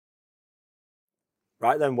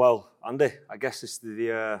Right then, well, Andy, I guess this is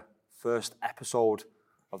the first episode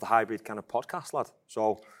of the hybrid kind of podcast, lad.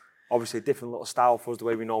 So obviously a different little style for us, the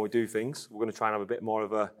way we normally do things. We're going to try and have a bit more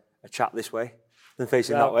of a chat this way than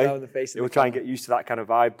facing that way. We'll try and get used to that kind of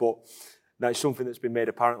vibe, but now it's something that's been made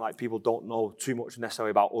apparent, like people don't know too much necessarily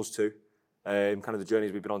about us two. Kind of the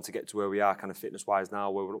journeys we've been on to get to where we are, kind of fitness-wise now,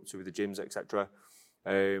 where we're up to with the gyms, etc.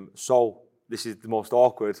 So this is the most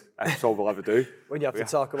awkward episode we'll ever do. When you have to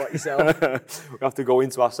talk about yourself. We have to go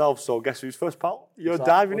into ourselves. So guess who's first, pal? You're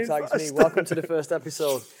diving in first. Me. Welcome to the first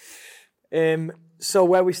episode. So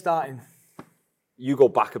where are we starting? You go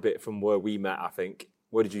back a bit from where we met, I think.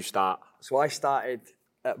 Where did you start? So I started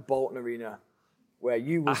at Bolton Arena, where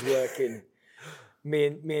you was working. Me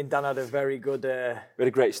and Dan had a very good... we had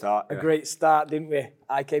a great start. A great start, didn't we?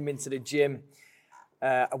 I came into the gym.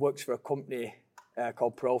 I worked for a company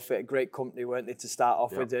called ProFit, a great company, weren't they, to start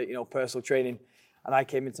off with, personal training. And I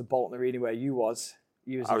came into Bolton Arena where you was.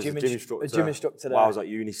 You was a gym instructor there. Well, I was at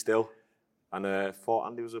uni still, and thought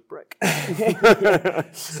Andy was a brick.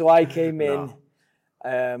 So I came in,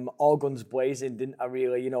 all guns blazing, didn't I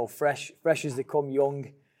really? Fresh as they come,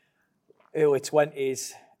 young, early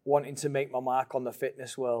 20s, wanting to make my mark on the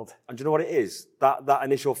fitness world. And do you know what it is? That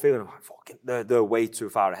initial feeling of like, fucking, they're way too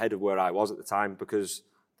far ahead of where I was at the time, because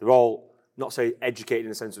they're all, not say educated in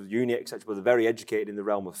the sense of uni, etc., but they're very educated in the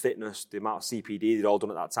realm of fitness, the amount of CPD they'd all done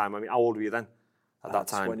at that time. I mean, how old were you then at that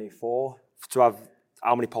time? 24. To have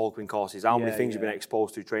how many Poliquin courses, how many things you've been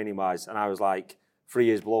exposed to training-wise, and I was like 3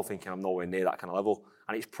 years below thinking I'm nowhere near that kind of level.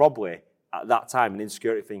 And it's probably, at that time, an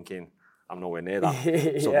insecurity thinking, I'm nowhere near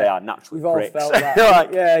that. So they are naturally pricks. We've all felt that. Like,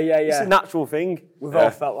 It's a natural thing. We've all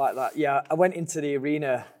felt like that. Yeah, I went into the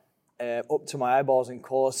arena up to my eyeballs in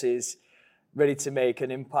courses, ready to make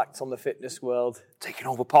an impact on the fitness world. Taking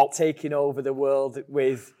over pop. Taking over the world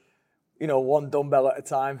with, one dumbbell at a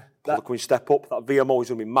time. Look, when you step up, that VMO is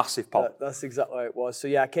going to be massive, pop. That's exactly what it was. So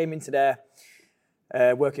yeah, I came into there,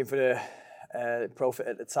 working for the ProFit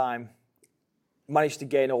at the time. Managed to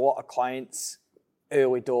gain a lot of clients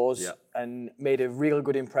early doors and made a really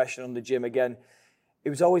good impression on the gym. Again, it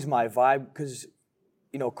was always my vibe because,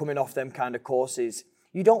 coming off them kind of courses,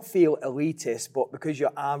 you don't feel elitist, but because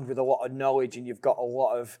you're armed with a lot of knowledge and you've got a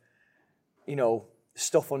lot of,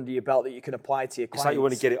 stuff under your belt that you can apply to your clients. It's like you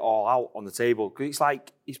want to get it all out on the table. Because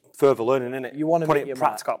it's further learning, isn't it? You want to put make it your in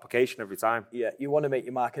practical application every time. Yeah, you want to make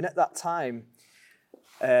your mark. And at that time,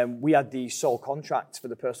 we had the sole contract for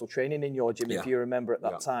the personal training in your gym, if you remember at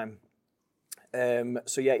that time.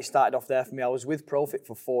 So it started off there for me. I was with ProFit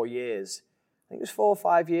for 4 years. I think it was 4 or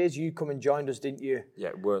 5 years. You come and joined us, didn't you? Yeah,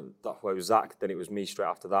 it weren't. That's where it was Zach. Then it was me straight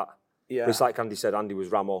after that. Yeah. But it's like Andy said, Andy was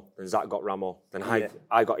Ramo, then Zach got Ramo. Then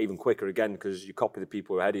I got even quicker again because you copy the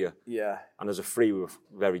people who are ahead of you. Yeah. And as a free, we were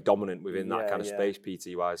very dominant within that kind of space,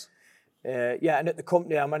 PT-wise. And at the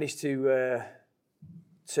company, I managed to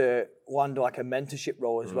land like a mentorship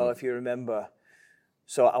role as well, if you remember.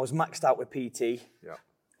 So I was maxed out with PT. Yeah.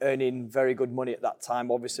 Earning very good money at that time,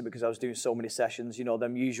 obviously, because I was doing so many sessions,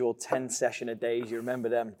 them usual 10 session a days, you remember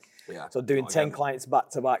them? Yeah. So doing 10 clients back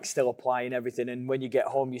to back, still applying everything. And when you get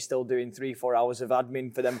home, you're still doing 3-4 hours of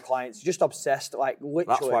admin for them clients. Just obsessed, like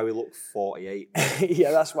literally. That's why we look 48. Yeah,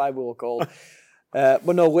 that's why we look old. But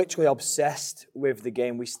no, literally obsessed with the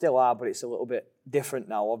game. We still are, but it's a little bit different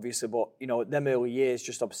now, obviously. But, them early years,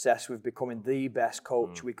 just obsessed with becoming the best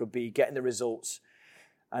coach we could be, getting the results.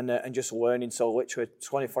 And just learning, so literally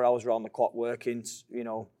 24 hours around the clock working, getting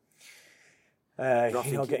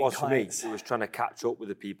it clients. For me, it was trying to catch up with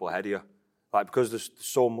the people ahead of you. Like, because there's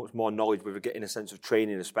so much more knowledge, we were getting a sense of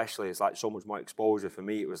training especially, it's like so much more exposure. For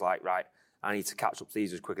me, it was like, right, I need to catch up to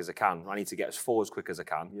these as quick as I can. I need to get as full as quick as I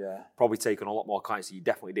can. Yeah. Probably taking a lot more clients that you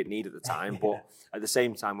definitely didn't need at the time. But at the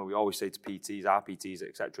same time, what we always say to PTs, RPTs,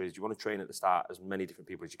 etc., is you want to train at the start as many different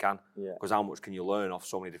people as you can. Because how much can you learn off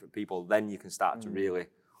so many different people? Then you can start to really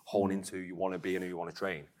hone into who you want to be and who you want to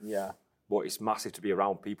train. Yeah. But it's massive to be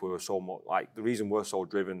around people who are so much, like, the reason we're so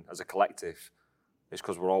driven as a collective is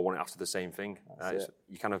because we're all wanting after the same thing.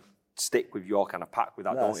 You kind of stick with your kind of pack with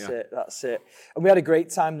that, don't you? That's it. And we had a great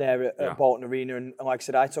time there at Bolton Arena. And like I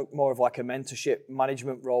said, I took more of like a mentorship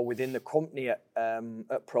management role within the company at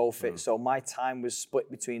ProFit. So my time was split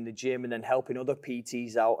between the gym and then helping other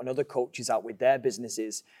PTs out and other coaches out with their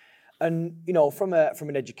businesses. And, from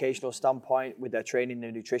an educational standpoint, with their training,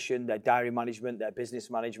 their nutrition, their diary management, their business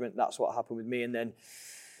management, that's what happened with me. And then,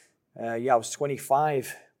 I was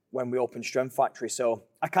 25 when we opened Strength Factory. So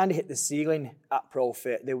I kind of hit the ceiling at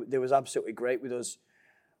ProFit. They was absolutely great with us.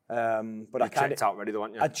 But I checked out ready, though,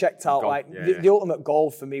 weren't you? I checked out. The ultimate goal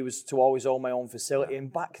for me was to always own my own facility.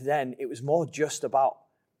 And back then, it was more just about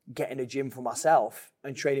getting a gym for myself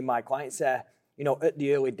and training my clients there. you know, at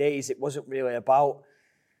the early days, it wasn't really about,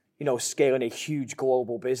 you know, scaling a huge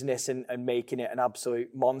global business and making it an absolute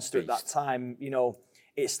monster at that time. You know,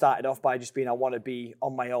 it started off by just being, I want to be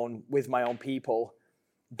on my own with my own people,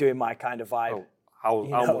 doing my kind of vibe. How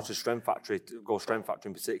much does Strength Factory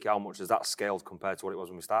in particular, how much has that scaled compared to what it was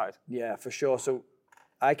when we started? Yeah, for sure. So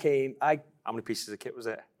how many pieces of kit was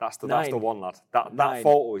it? That's the one, lad. That Nine.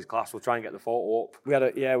 photo is class. We'll try and get the photo up. We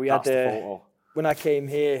had the photo. When I came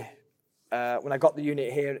here, when I got the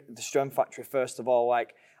unit here at the Strength Factory, first of all,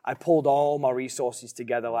 like, I pulled all my resources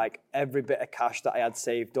together, like every bit of cash that I had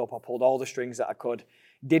saved up. I pulled all the strings that I could,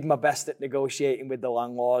 did my best at negotiating with the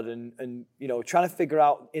landlord and you know, trying to figure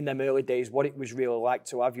out in them early days what it was really like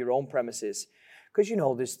to have your own premises. Because, you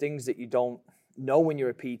know, there's things that you don't know when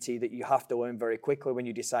you're a PT that you have to learn very quickly when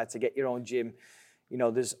you decide to get your own gym. You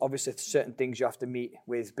know, there's obviously certain things you have to meet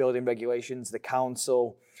with building regulations, the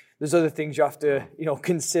council. There's other things you have to, you know,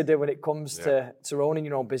 consider when it comes to owning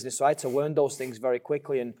your own business. So I had to learn those things very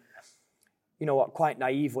quickly. And, you know what, quite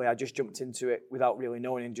naively, I just jumped into it without really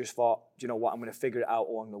knowing and just thought, do you know what, I'm going to figure it out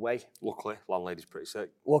along the way. Luckily, landlady's pretty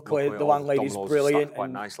sick. Luckily the landlady's brilliant.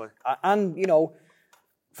 Quite nicely. And, you know,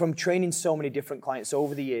 from training so many different clients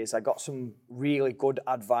over the years, I got some really good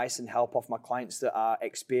advice and help off my clients that are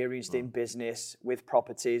experienced in business, with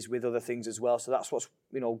properties, with other things as well. So that's what's,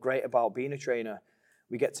 you know, great about being a trainer.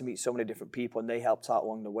 We get to meet so many different people and they helped out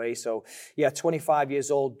along the way. So yeah, 25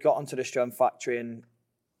 years old, got onto the Strength Factory and,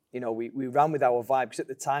 you know, we ran with our vibe because at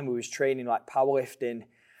the time we was training like powerlifting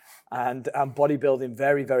and bodybuilding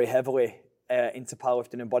very, very heavily into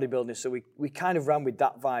powerlifting and bodybuilding. So we kind of ran with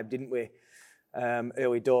that vibe, didn't we?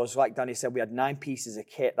 Early doors. Like Danny said, we had 9 pieces of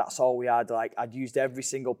kit. That's all we had. Like, I'd used every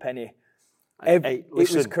single penny. Listen, it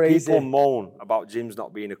was crazy. People moan about gyms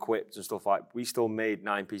not being equipped and stuff like. We still made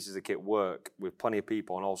 9 pieces of kit work with plenty of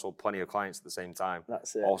people and also plenty of clients at the same time.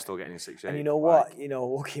 That's it. All still getting in 6 shape. And you know what? You know,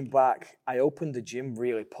 looking back, I opened the gym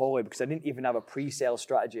really poorly because I didn't even have a pre-sale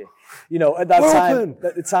strategy. You know, at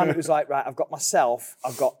the time it was like, right, I've got myself,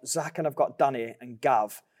 I've got Zach, and I've got Danny and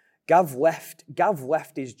Gav. Gav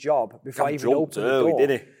left his job before I even opened the door.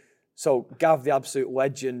 Didn't he? So Gav, the absolute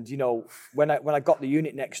legend, you know, when I got the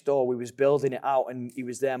unit next door, we was building it out, and he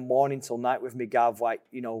was there morning till night with me, Gav, like,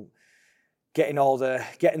 you know, getting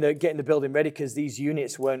the building ready because these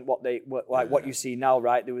units weren't what they were like what you see now,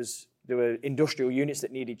 right? There were industrial units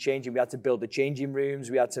that needed changing. We had to build the changing rooms.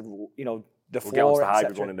 We had to, you know, the floor. We'll get on to the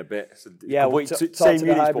hybrid one in a bit. So yeah, same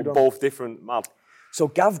units, but both different. Man. So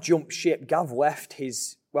Gav jumped ship. Gav left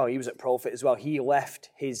his. Well, he was at Profit as well. He left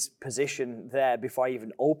his position there before I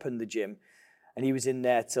even opened the gym. And he was in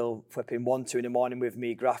there till flipping 1, 2 in the morning with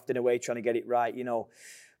me, grafting away, trying to get it right, you know.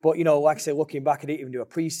 But, you know, like I say, looking back, I didn't even do a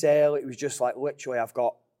pre-sale. It was just like, literally, I've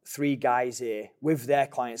got 3 guys here with their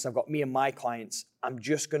clients. I've got me and my clients. I'm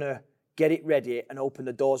just going to get it ready and open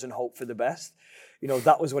the doors and hope for the best. You know,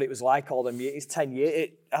 that was what it was like all them years. It's 10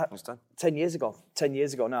 years. 10 years ago. 10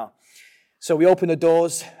 years ago now. So we opened the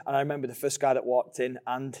doors, and I remember the first guy that walked in,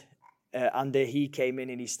 and Andy, he came in,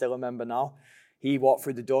 and he's still a member now. He walked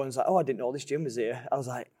through the door and was like, oh, I didn't know this gym was here. I was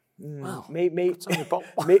like, wow, maybe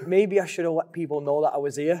I should have let people know that I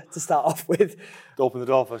was here to start off with. Open the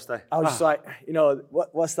door first, eh? I was just like, you know,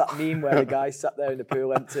 what's that meme where the guy sat there in the pool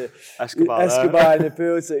went to Escobar in the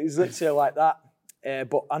pool. So it was literally like that.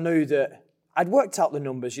 But I knew that I'd worked out the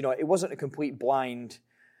numbers. You know, it wasn't a complete blind.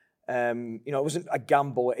 You know, it wasn't a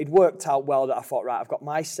gamble. It worked out well that I thought, right, I've got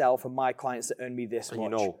myself and my clients that earn me this much. You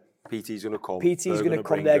know, PT's going to come. PT's going to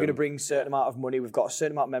come. They're going to bring a certain amount of money. We've got a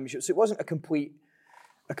certain amount of membership. So it wasn't a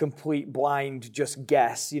complete blind just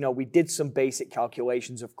guess. You know, we did some basic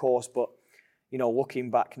calculations, of course, but, you know, looking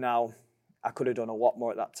back now, I could have done a lot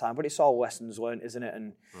more at that time. But it's all lessons learned, isn't it?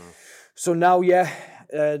 And so now,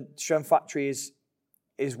 Strength Factory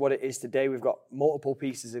is what it is today. We've got multiple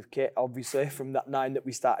pieces of kit, obviously, from that 9 that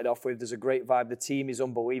we started off with. There's a great vibe. The team is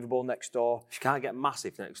unbelievable next door. You can't get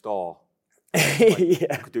massive next door. Yeah. We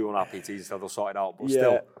could do it on our PTs instead, they'll sort it out, but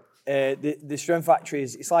still. The Strength Factory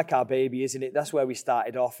it's like our baby, isn't it? That's where we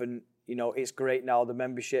started off, and, you know, it's great now. The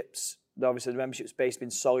membership space has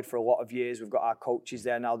been solid for a lot of years. We've got our coaches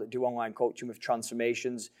there now that do online coaching with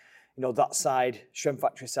transformations. You know, that side, Strength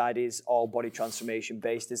Factory side, is all body transformation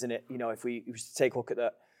based, isn't it? You know, if we was to take a look at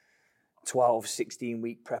that 12,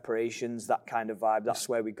 16-week preparations, that kind of vibe, that's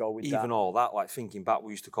where we go with that. Even all that, like thinking back,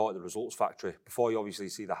 we used to call it the Results Factory. Before you obviously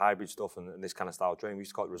see the hybrid stuff and this kind of style of training, we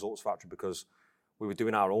used to call it the Results Factory because we were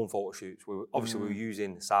doing our own photo shoots. We were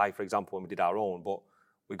using Sai, for example, when we did our own, but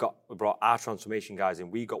we brought our transformation guys in.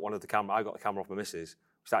 I got the camera off my missus.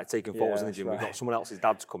 We started taking photos in the gym. Right. We got someone else's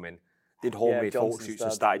dad to come in, did homemade photo shoots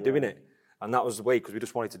and started doing it. And that was the way, because we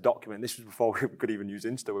just wanted to document. This was before we could even use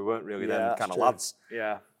Insta. We weren't really then kind of lads.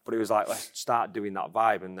 Yeah. But it was like, let's start doing that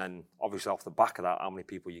vibe. And then obviously off the back of that, how many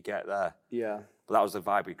people you get there. Yeah. But that was the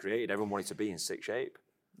vibe we created. Everyone wanted to be in sick shape.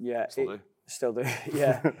 Yeah. Still do.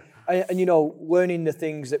 Yeah. And, you know, learning the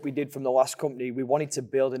things that we did from the last company, we wanted to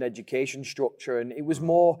build an education structure. And it was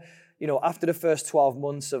more, you know, after the first 12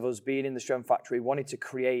 months of us being in the Strength Factory, we wanted to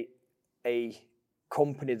create a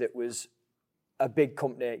company that was a big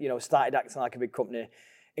company, you know, started acting like a big company,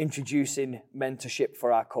 introducing mentorship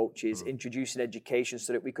for our coaches, introducing education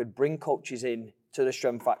so that we could bring coaches in to the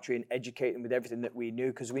Strength Factory and educate them with everything that we knew,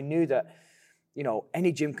 because we knew that, you know,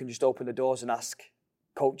 any gym can just open the doors and ask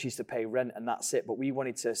coaches to pay rent and that's it. But we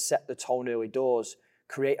wanted to set the tone early doors,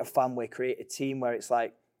 create a family, create a team where it's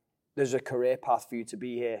like, there's a career path for you to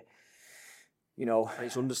be here. You know, and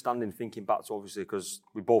it's understanding, thinking back to obviously, because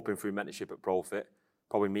we've both been through mentorship at Profit,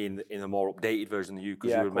 probably me in a more updated version than you,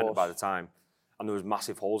 because you were mentored by the time, and there was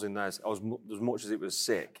massive holes in there. As much as it was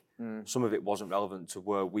sick, some of it wasn't relevant to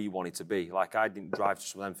where we wanted to be. Like, I didn't drive to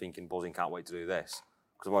some of them thinking, buzzing, can't wait to do this,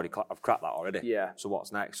 because I've cracked that already. Yeah. So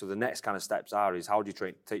what's next? So the next kind of steps is how do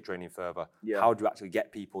you take training further? Yeah. How do you actually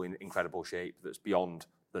get people in incredible shape that's beyond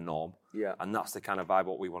the norm? Yeah. And that's the kind of vibe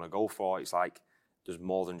what we want to go for. It's like, there's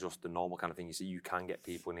more than just the normal kind of thing. You see, you can get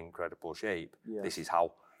people in incredible shape. Yeah. This is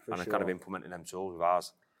how. I'm kind of implementing them tools with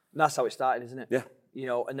ours. And that's how it started, isn't it? Yeah. You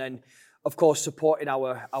know, and then, of course, supporting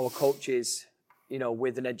our coaches, you know,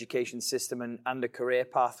 with an education system and a career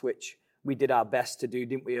path, which we did our best to do,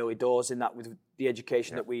 didn't we, early doors in that with the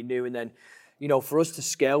education that we knew. And then, you know, for us to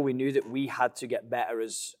scale, we knew that we had to get better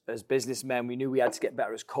as businessmen. We knew we had to get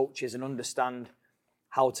better as coaches and understand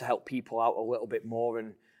how to help people out a little bit more.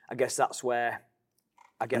 And I guess that's where...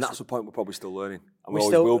 And that's the point we're probably still learning. And we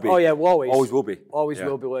always will be. Oh, yeah, we'll always will be. Always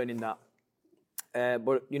will be learning that.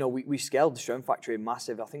 But, you know, we scaled the Strength Factory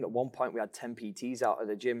massive. I think at one point we had 10 PTs out of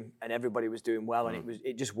the gym and everybody was doing well and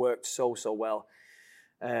it just worked so well.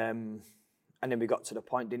 And then we got to the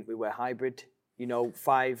point, didn't we, where hybrid, you know,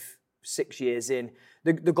 5-6 years in.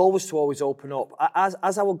 The goal was to always open up. As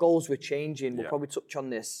our goals were changing, we'll probably touch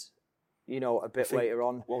on this, you know, a bit later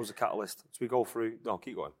on. What was the catalyst? So we go through... No,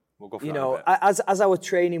 keep going. We'll go through you that know, in a bit. as our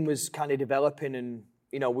training was kind of developing and,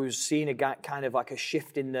 you know, we were seeing kind of like a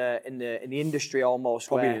shift in the industry almost.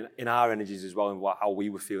 Probably in our energies as well and how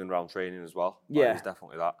we were feeling around training as well. Yeah. It was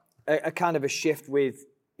definitely that. A kind of a shift with,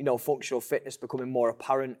 you know, functional fitness becoming more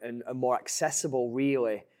apparent and more accessible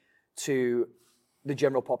really to the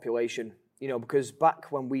general population. You know, because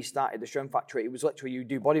back when we started the Strength Factory, it was literally you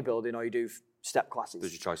do bodybuilding or you do step classes.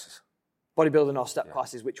 There's your choices. Bodybuilding or step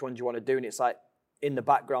classes, which one do you want to do? And it's like, in the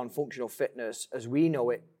background, functional fitness, as we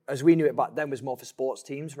knew it back then, was more for sports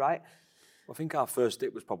teams, right? I think our first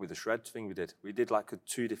dip was probably the shred thing we did. We did like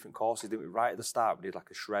 2 different courses, didn't we? Right at the start, we did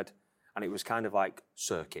like a shred, and it was kind of like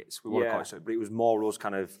circuits. We want to call it circuit, but it was more us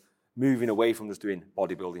kind of moving away from just doing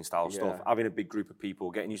bodybuilding style stuff, having a big group of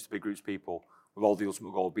people, getting used to big groups of people, with all the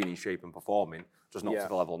ultimate goal of being in shape and performing, just not to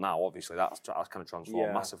the level now, obviously. That's kind of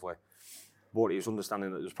transformed massively. But it was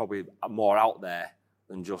understanding that there's probably more out there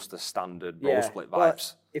than just the standard ball split vibes.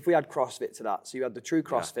 But if we had CrossFit to that, so you had the true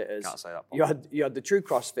CrossFitters, can't say that you had the true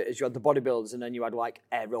CrossFitters, you had the bodybuilders, and then you had like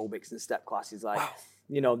aerobics and step classes. Like,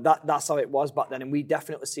 you know, that's how it was back then. And we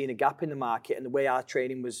definitely seen a gap in the market and the way our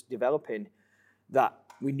training was developing, that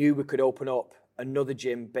we knew we could open up another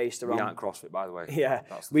gym based around. We aren't CrossFit, by the way. Yeah,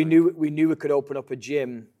 we knew we could open up a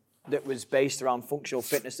gym that was based around functional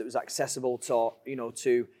fitness that was accessible to, you know,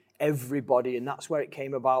 to everybody, and that's where it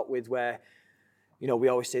came about with where. You know, we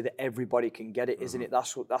always say that everybody can get it, isn't it?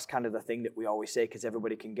 That's kind of the thing that we always say, because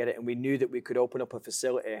everybody can get it. And we knew that we could open up a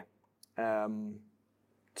facility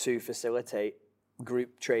to facilitate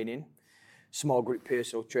group training, small group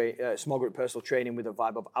personal training with a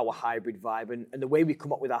vibe of our hybrid vibe. And the way we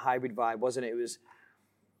come up with our hybrid vibe, wasn't it? It was,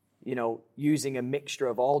 you know, using a mixture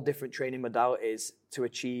of all different training modalities to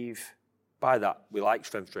achieve. By that, we like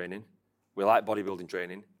strength training, we like bodybuilding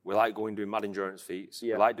training, we like going doing mad endurance feats,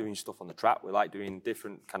 we like doing stuff on the track, we like doing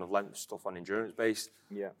different kind of length stuff on endurance based.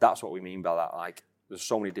 Yeah. That's what we mean by that. Like, there's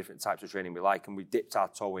so many different types of training we like, and we dipped our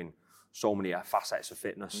toe in so many facets of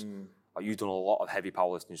fitness. Like, you've done a lot of heavy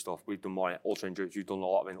powerlifting stuff. We've done more ultra endurance. You've done a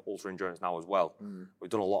lot of ultra endurance now as well. We've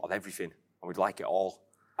done a lot of everything, and we'd like it all.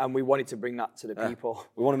 And we wanted to bring that to the people.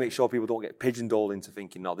 We want to make sure people don't get pigeonholed into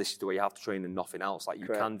thinking, no, this is the way you have to train and nothing else. Like, you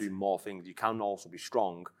can do more things. You can also be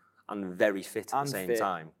strong and very fit at the same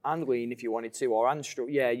time. And lean if you wanted to, or and strong.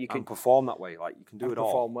 Yeah, you can. And perform that way. Like, you can do it all.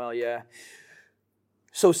 Perform well, yeah.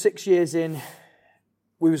 So 6 years in,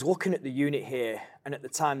 we was looking at the unit here, and at the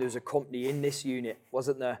time there was a company in this unit,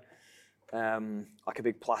 wasn't there? like a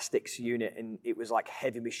big plastics unit, and it was like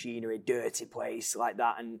heavy machinery, dirty place like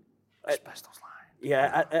that. And asbestos line.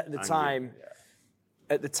 Yeah, at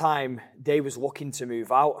the time, Dave was looking to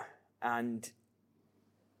move out, and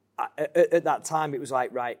at that time, it was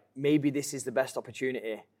like, right, maybe this is the best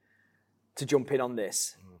opportunity to jump in on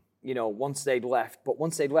this. You know, once they'd left,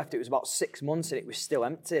 it was about 6 months, and it was still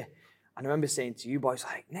empty. And I remember saying to you boys,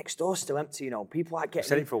 like, next door's still empty, you know, people like getting... We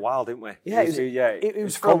said it for a while, didn't we? Yeah, it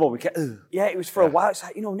was for a while. It's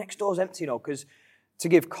like, you know, next door's empty, you know, because to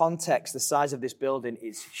give context, the size of this building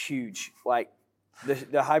is huge. Like,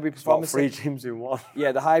 the hybrid performance... About 3 gyms in one.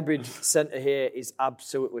 Yeah, the hybrid centre here is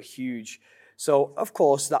absolutely huge. So, of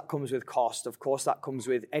course, that comes with cost. Of course, that comes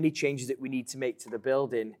with any changes that we need to make to the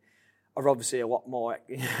building are obviously a lot more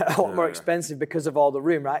expensive because of all the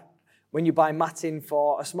room, right? When you buy matting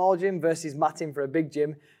for a small gym versus matting for a big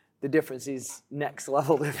gym, the difference is next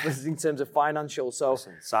level difference in terms of financial. So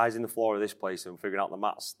sizing the floor of this place and figuring out the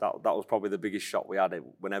mats, that was probably the biggest shock we had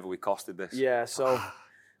whenever we costed this. Yeah, so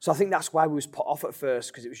I think that's why we was put off at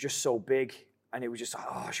first, because it was just so big, and it was just like,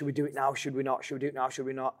 oh, should we do it now? Should we not? Should we do it now? Should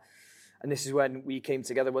we not? And this is when we came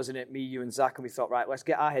together, wasn't it? Me, you, and Zach, and we thought, right, let's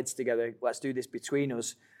get our heads together. Let's do this between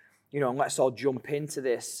us, you know, and let's all jump into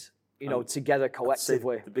this, you know, together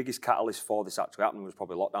collectively. The biggest catalyst for this actually happening was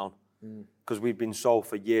probably lockdown. Because we've been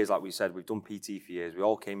for years, like we said, we've done PT for years. We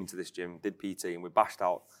all came into this gym, did PT, and we bashed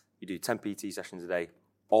out. You do 10 PT sessions a day,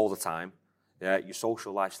 all the time. Yeah, your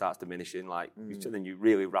social life starts diminishing, then you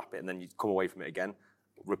really wrap it, and then you come away from it again.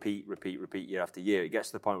 Repeat year after year. It gets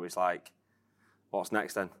to the point where it's like, what's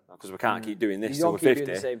next then? Because we can't keep doing this till we're 50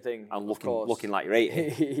 doing the same thing, and looking like you're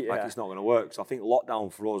 80. Yeah. Like, it's not going to work. So I think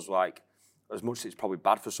lockdown for us, like, as much as it's probably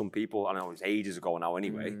bad for some people, I know it's ages ago now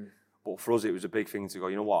anyway, but for us it was a big thing to go,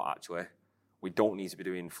 you know what, actually, we don't need to be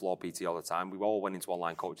doing floor PT all the time. We all went into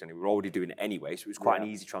online coaching and we were already doing it anyway, so it was quite an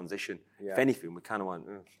easy transition. If anything, we kind of went,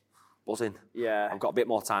 buzzing. Yeah. I've got a bit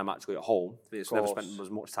more time actually at home. It's never spent as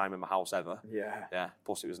much time in my house ever. Yeah.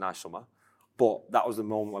 Plus it was a nice summer. But that was the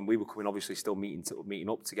moment when we were coming, obviously still meeting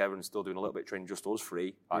up together and still doing a little bit of training, just us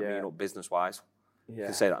free, like meeting up business-wise. You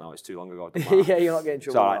can say that now, it's too long ago. Yeah, you're not getting in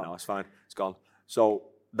trouble. It's all right now, it's fine, it's gone. So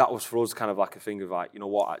that was for us kind of like a thing of like, you know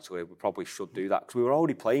what, actually, we probably should do that, because we were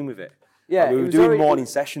already playing with it. Yeah, like, we were doing morning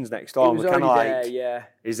sessions next door, and we're kind of like,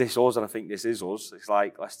 is this us? And I think this is us. It's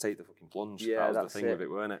like, let's take the fucking plunge. Yeah, that was the thing with it,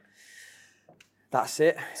 weren't it? That's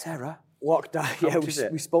it. Sarah? Lockdown. Yeah,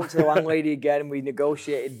 we spoke to the landlady again, and we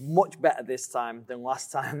negotiated much better this time than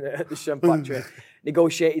last time at the Strength Factory.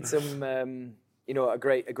 Negotiated some, you know, a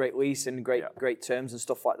great lease and great terms and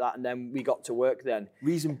stuff like that, and then we got to work then.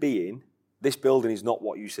 Reason being, this building is not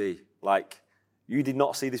what you see. Like, you did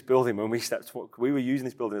not see this building when we stepped. We were using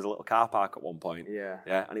this building as a little car park at one point.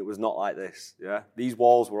 Yeah, and it was not like this. Yeah, these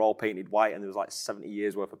walls were all painted white, and there was like 70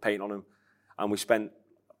 years worth of paint on them, and we spent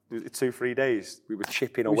 2-3 days. We were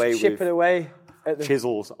chipping away with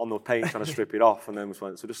chisels on the paint, trying to strip it off, and then we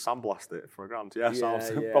went, so just sandblast it for $1,000. Yeah,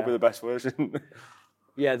 sounds probably the best version.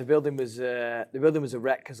 Yeah, the building was a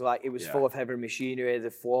wreck, because like it was full of heavy machinery.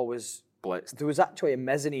 The floor was blitzed. There was actually a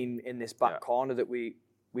mezzanine in this back corner that we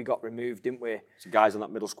got removed, didn't we? So guys on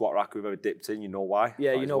that middle squat rack who've ever dipped in, you know why?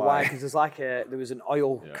 Yeah, you know why? Because there's like there was an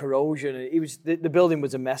oil corrosion. And it was the building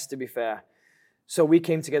was a mess, to be fair. So we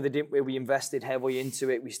came together, didn't we? We invested heavily into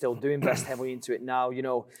it. We still do invest heavily into it now. You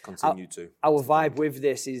know, continue to. Our vibe with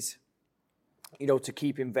this is, you know, to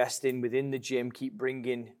keep investing within the gym, keep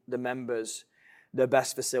bringing the members the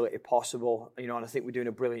best facility possible. You know, and I think we're doing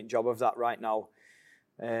a brilliant job of that right now.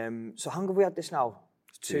 So how long have we had this now?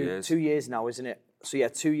 2 years. 2 years now, isn't it? So yeah,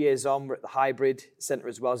 2 years on, we're at the hybrid centre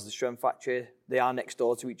as well as the Strength Factory. They are next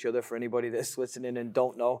door to each other for anybody that's listening and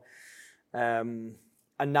don't know.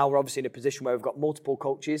 And now we're obviously in a position where we've got multiple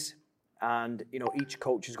coaches, and you know, each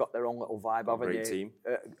coach has got their own little vibe, haven't they? Great team.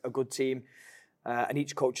 A good team. And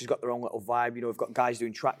each coach has got their own little vibe. You know, we've got guys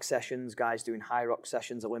doing track sessions, guys doing high rock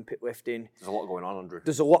sessions, Olympic lifting. There's a lot going on, Andrew.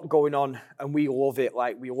 There's a lot going on, and we love it.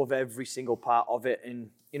 Like, we love every single part of it.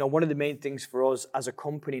 And, you know, one of the main things for us as a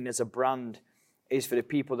company and as a brand is for the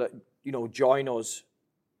people that, you know, join us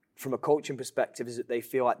from a coaching perspective, is that they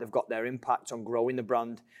feel like they've got their impact on growing the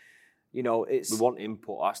brand. You know, we want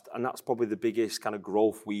input, and that's probably the biggest kind of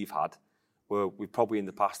growth we've had, where we've probably in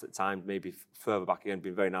the past at times, maybe further back again,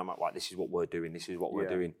 been very now like, this is what we're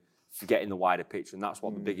doing, forgetting the wider picture. And that's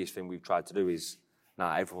what the biggest thing we've tried to do is,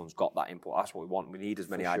 everyone's got that input. That's what we want. We need as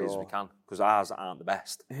many ideas as we can, because ours aren't the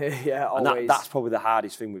best. Yeah, always. And that's probably the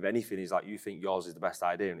hardest thing with anything, is like, you think yours is the best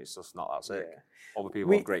idea, and it's just not. That's it. Other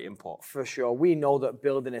people have great input. For sure. We know that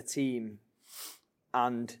building a team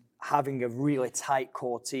and having a really tight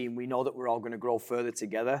core team, we know that we're all going to grow further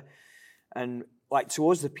together. And like to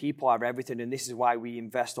us, the people are everything. And this is why we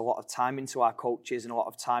invest a lot of time into our coaches and a lot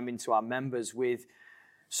of time into our members with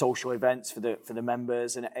social events for the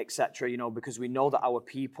members and etc. You know, because we know that our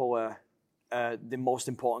people are the most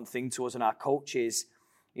important thing to us, and our coaches,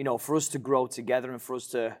 you know, for us to grow together and for us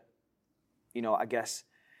to, you know, I guess,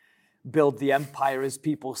 build the empire, as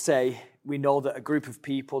people say. We know that a group of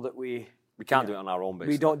people that we can't do it on our own,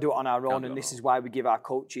 basically. We don't do it on our own, and this is why we give our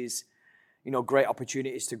coaches, you know, great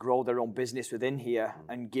opportunities to grow their own business within here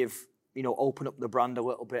and give, you know, open up the brand a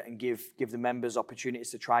little bit and give the members opportunities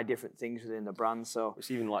to try different things within the brand. So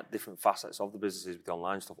it's even like different facets of the businesses with the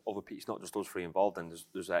online stuff. Other people, it's not just us three involved. And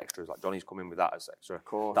there's extras like Johnny's come in with that as extra. Of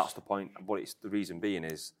course, that's the point. But it's the reason being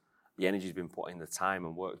is the energy's been put in, the time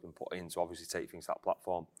and work's been put in to obviously take things to that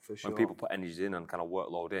platform. For sure. When people put energy in and kind of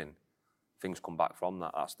workload in, things come back from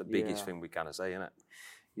that. That's the biggest thing we kind of say, isn't it?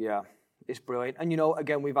 Yeah. It's brilliant. And, you know,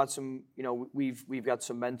 again, we've had some, you know, we've had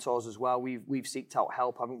some mentors as well. We've seeked out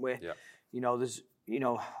help, haven't we? Yeah. You know, there's, you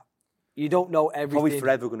know, you don't know everything. Probably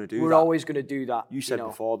forever going to do that. We're always going to do that. You said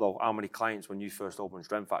before, though, how many clients when you first opened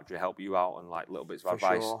Strength Factory help you out and like little bits of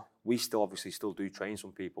advice. Sure. We still do train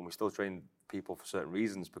some people, and we still train people for certain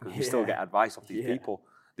reasons because we still get advice off these people.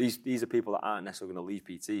 These are people that aren't necessarily going to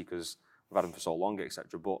leave PT because we've had them for so long,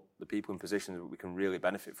 etc. But the people in positions that we can really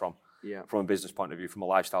benefit from a business point of view, from a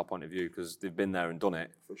lifestyle point of view, because they've been there and done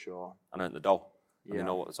it. For sure. And earned the dough. And they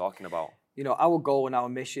know what they're talking about. You know, our goal and our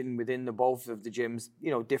mission within both of the gyms,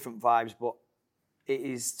 you know, different vibes, but it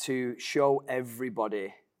is to show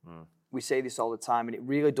everybody. We say this all the time, and it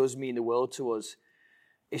really does mean the world to us.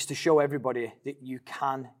 Is to show everybody that you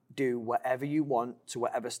can do whatever you want to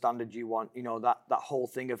whatever standard you want. You know, that whole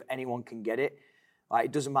thing of anyone can get it. Like,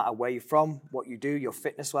 it doesn't matter where you're from, what you do, your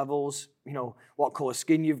fitness levels, you know, what colour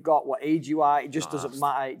skin you've got, what age you are. It just doesn't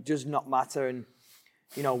matter. It does not matter. And,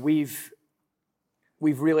 you know, we've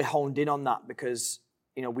really honed in on that because,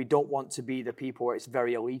 you know, we don't want to be the people where it's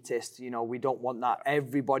very elitist. You know, we don't want that.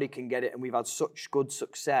 Everybody can get it. And we've had such good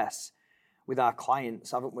success with our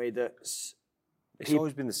clients, haven't we? It's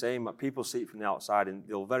always been the same. People see it from the outside and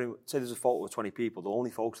they'll say there's a photo of 20 people, they'll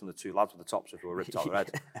only focus on the two lads with the tops who are ripped out their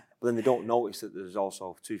head. But then they don't notice that there's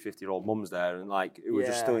also two 50-year-old mums there and like who were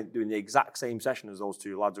just still doing the exact same session as those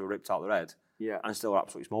two lads who were ripped out their head and still are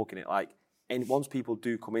absolutely smoking it. Like, and once people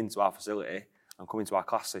do come into our facility and come into our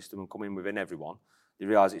class system and come in within everyone, they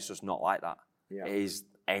realise it's just not like that. Yeah. It is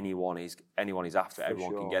anyone is after it.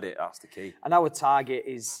 Everyone can get it. That's the key. And our target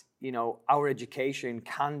is, you know, our education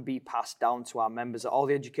can be passed down to our members. All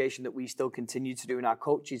the education that we still continue to do and our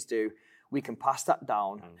coaches do, we can pass that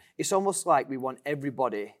down. It's almost like we want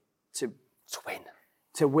everybody to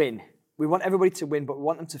win. We want everybody to win, but we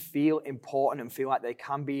want them to feel important and feel like they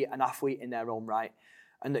can be an athlete in their own right,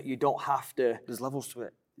 and that you don't have to. There's levels to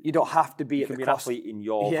it. You don't have to be. You can be an athlete in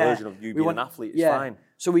your version of you being an athlete. It's fine.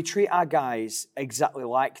 So we treat our guys exactly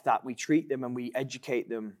like that. We treat them and we educate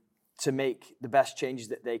them to make the best changes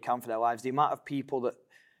that they can for their lives. The amount of people that,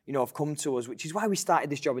 you know, have come to us, which is why we started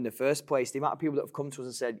this job in the first place, the amount of people that have come to us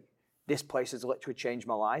and said, this place has literally changed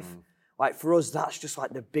my life. Like, for us, that's just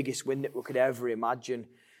like the biggest win that we could ever imagine.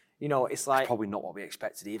 You know, it's like... It's probably not what we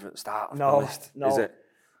expected even at the start, no. Is it?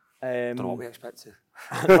 Don't know what we expected.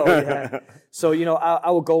 So, you know,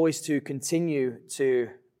 our goal is to continue to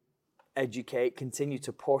educate, continue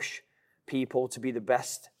to push people to be the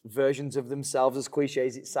best versions of themselves, as cliche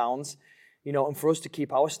as it sounds, you know, and for us to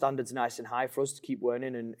keep our standards nice and high, for us to keep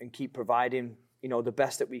learning and keep providing, you know, the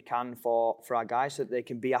best that we can for our guys so that they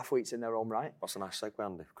can be athletes in their own right. That's a nice segue,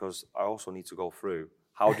 Andy, because I also need to go through,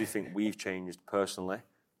 how do you think we've changed personally,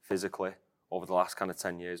 physically, over the last kind of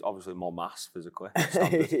 10 years? Obviously more mass physically.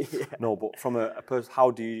 No, but from a person,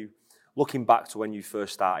 how do you, looking back to when you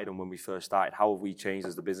first started and when we first started, how have we changed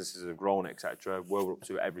as the businesses have grown, etc., where we're up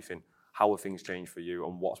to, everything? How have things changed for you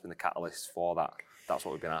and what's been the catalyst for that? That's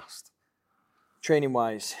what we've been asked.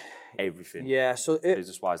 Training-wise? Everything. Yeah, so...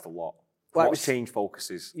 Business-wise, the lot. What's changed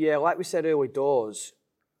focuses? Yeah, like we said early doors,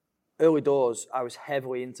 I was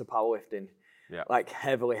heavily into powerlifting. Yeah. Like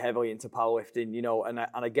heavily into powerlifting, you know, and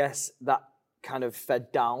I guess that kind of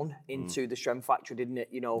fed down into the Strength Factory, didn't it?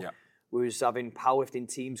 You know, we was having powerlifting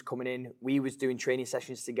teams coming in. We was doing training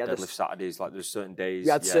sessions together. Deadlift Saturdays, like there's certain days.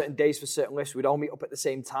 We had certain days for certain lifts. We'd all meet up at the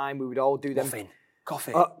same time. We would all do them.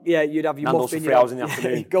 Coffee. Yeah, you'd have your Nando's muffin. For 3 hours in the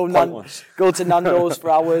afternoon. Go to Nando's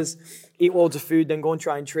for hours, eat loads of food, then go and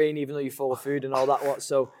try and train even though you're full of food and all that lot.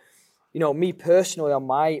 So, you know, me personally on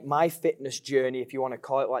my fitness journey, if you want to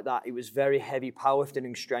call it like that, it was very heavy powerlifting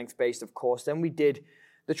and strength based, of course. Then we did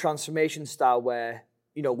the transformation style where,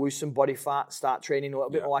 you know, lose some body fat, start training a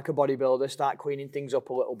little bit more like a bodybuilder, start cleaning things up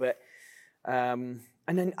a little bit. And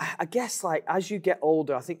And then I guess like as you get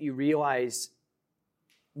older, I think you realise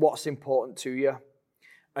what's important to you.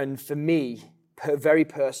 And for me, very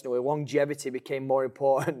personally, longevity became more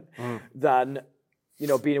important than,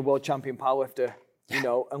 being a world champion powerlifter.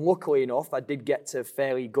 And luckily enough, I did get to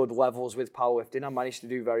fairly good levels with powerlifting. I managed to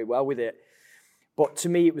do very well with it. But to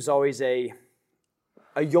me, it was always a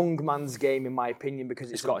young man's game, in my opinion,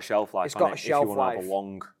 because it's got a shelf life. It's got a shelf life. If you want to have a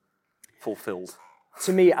long, fulfilled.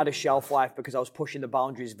 To me, it had a shelf life because I was pushing the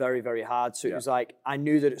boundaries very, very hard. So it was like, I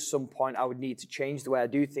knew that at some point I would need to change the way I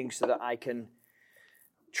do things so that I can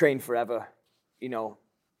train forever,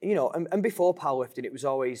 And before powerlifting, it was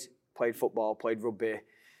always played football, played rugby.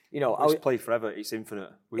 It's play forever. It's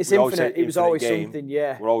infinite. It's infinite. It was always something,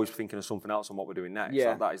 We're always thinking of something else and what we're doing next.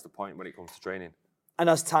 Yeah. So that is the point when it comes to training. And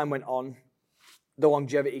as time went on, the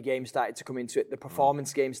longevity game started to come into it. The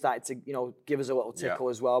performance game started to, give us a little tickle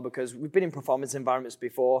as well, because we've been in performance environments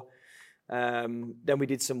before. Then we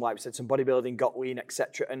did some bodybuilding, got lean,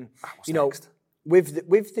 etc. And next?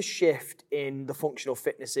 with the shift in the functional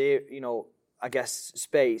fitness, I guess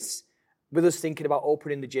space, with us thinking about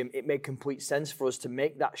opening the gym, it made complete sense for us to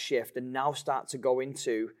make that shift and now start to go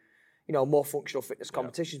into, more functional fitness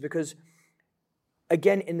competitions because.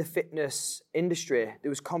 Again, in the fitness industry, there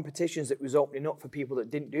was competitions that was opening up for people that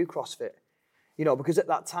didn't do CrossFit. Because at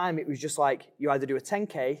that time, it was just like, you either do a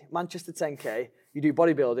 10K, Manchester 10K, you do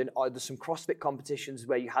bodybuilding, or there's some CrossFit competitions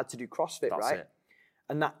where you had to do CrossFit, That's right? It.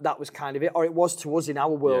 And that was kind of it. Or it was to us in our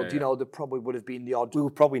world, there probably would have been the odd... We were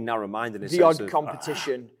probably narrow-minded in the odd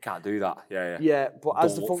competition. Can't do that, Yeah, but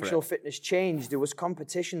as the functional fitness changed, there was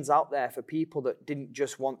competitions out there for people that didn't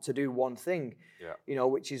just want to do one thing,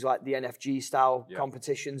 which is like the NFG style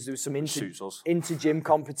competitions. There was some inter-gym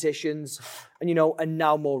competitions. And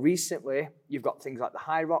now more recently, you've got things like the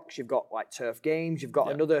High Rocks, you've got like Turf Games, you've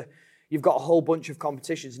got you've got a whole bunch of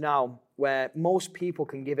competitions now where most people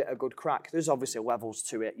can give it a good crack. There's obviously levels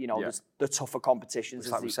to it, there's the tougher competitions.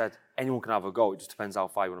 It's like we said, anyone can have a go. It just depends how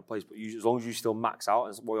far you want to place. But as long as you still max out,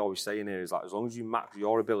 as what we always say in here is like, as long as you max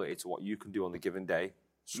your ability to what you can do on the given day.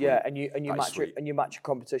 Sweet. Yeah, and you match it, and you match a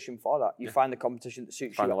competition for that. You find the competition that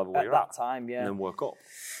suits you at that time, and then work up.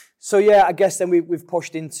 So yeah, I guess then we've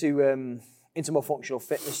pushed into more functional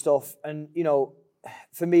fitness stuff, and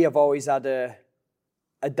for me, I've always had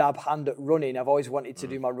a dab hand at running. I've always wanted to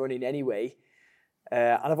do my running anyway.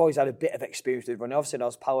 And I've always had a bit of experience with running. Obviously, when I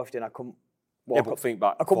was powerlifting, I couldn't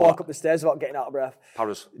walk up the stairs without getting out of breath.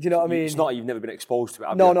 Paras. Do you know what I mean? It's not you've never been exposed to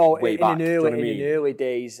it. No. Way back. In the early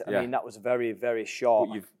days, I mean, that was very, very short.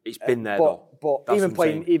 But it's been there though. But even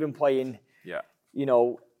playing,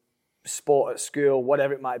 sport at school,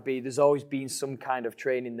 whatever it might be, there's always been some kind of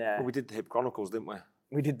training there. Well, we did the Hip Chronicles, didn't we?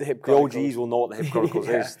 We did the Hip Chronicles. The OGs will know what the Hip Chronicles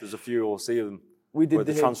is. There's a few who will see them. We did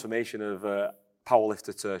the transformation of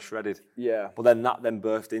powerlifter to shredded. Yeah. But then that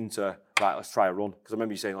birthed into, right, let's try a run. Because I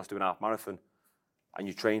remember you saying, let's do an half marathon. And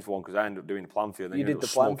you trained for one because I ended up doing the plan for you. And then you ended up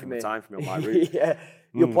smoking the time for me on my route. Yeah.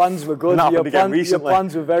 Your plans were good. Your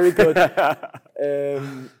plans were very good.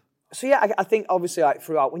 So yeah, I think obviously like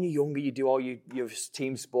throughout, when you're younger, you do all your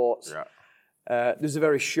team sports. Yeah. There's a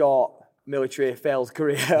very short military failed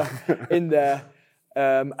career in there.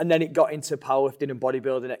 And then it got into powerlifting and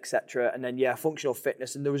bodybuilding, etc. And then functional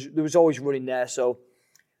fitness, and there was always running there. So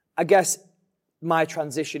I guess my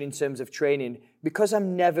transition in terms of training, because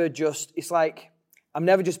I'm never just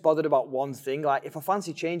bothered about one thing. Like if I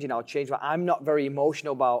fancy changing, I'll change. But I'm not very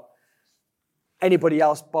emotional about anybody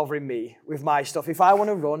else bothering me with my stuff. If I want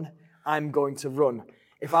to run, I'm going to run.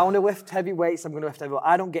 If I want to lift heavy weights, I'm going to lift heavy weights.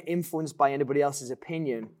 I don't get influenced by anybody else's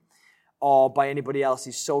opinion or by anybody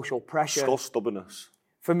else's social pressure. Still stubbornness.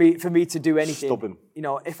 For me to do anything. Stubborn.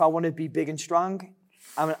 If I want to be big and strong,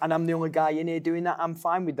 and I'm the only guy in here doing that, I'm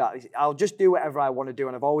fine with that. I'll just do whatever I want to do,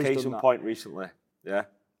 and I've always done that. Case in point recently,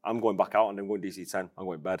 I'm going back out and I'm going DC-10. I'm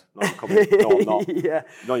going to bed. No, you're coming. No, I'm not. Yeah.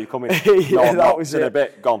 No, you're coming. No, I'm not. Was in a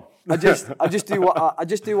bit. Gone. I just do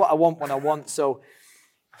what I want when I want. So,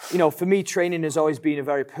 for me, training has always been a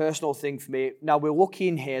very personal thing for me. Now, we're lucky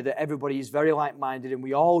in here that everybody is very like-minded and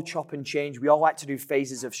we all chop and change. We all like to do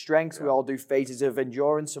phases of strength. Yeah. We all do phases of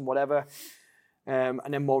endurance and whatever. And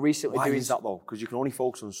then more recently... Why is that, though? Because you can only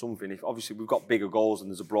focus on something. If obviously, we've got bigger goals and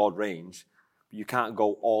there's a broad range, but you can't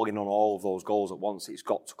go all in on all of those goals at once. It's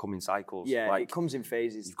got to come in cycles. Yeah, it comes in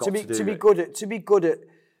phases. To be good at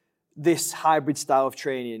this hybrid style of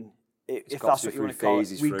training... If that's what you want to call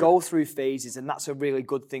it, we go through phases, and that's a really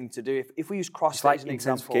good thing to do. If we use CrossFit it's like as an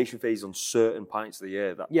intensification phases on certain points of the year,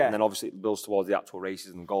 and then obviously it builds towards the actual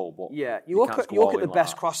races and the goal. But you look at the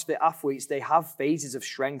best CrossFit athletes; they have phases of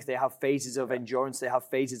strength, they have phases of endurance, they have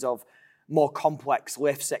phases of more complex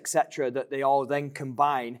lifts, etc. That they all then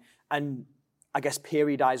combine, and I guess,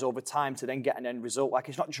 periodize over time to then get an end result. Like,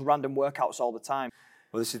 it's not just random workouts all the time.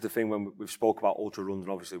 Well, this is the thing when we've spoke about ultra runs,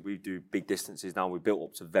 and obviously we do big distances now. We've built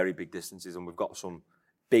up to very big distances, and we've got some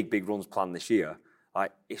big runs planned this year.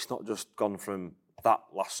 Like, it's not just gone from that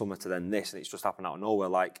last summer to then this, and it's just happened out of nowhere.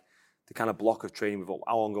 Like, the kind of block of training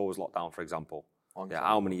how long ago was lockdown, for example?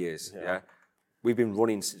 How many years? Yeah. We've been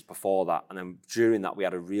running since before that, and then during that we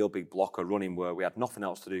had a real big block of running where we had nothing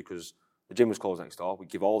else to do because the gym was closed next door. We'd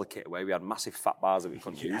give all the kit away. We had massive fat bars that we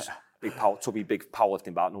couldn't use. Big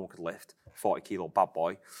powerlifting bar no one could lift. 40 kilo bad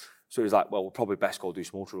boy. So it was like, well, we'll probably best go do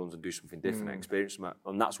some ultra runs and do something different and experience something.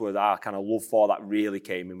 And that's where our kind of love for that really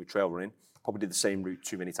came in with trail running. Probably did the same route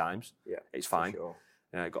too many times. Yeah, it's fine. Sure.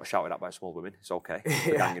 Got shouted at by small women. It's okay.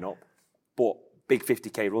 We're ganging up. But big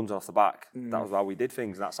 50k runs off the back. That was how we did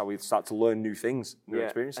things. That's how we started to learn new things, new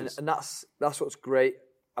experiences. And that's what's great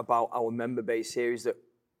about our member base here is that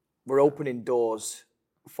we're opening doors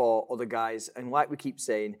for other guys. And like we keep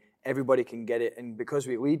saying, everybody can get it. And because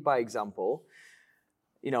we lead by example,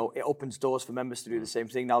 it opens doors for members to do the same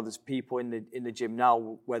thing. Now there's people in the gym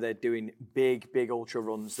now where they're doing big ultra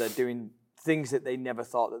runs. They're doing things that they never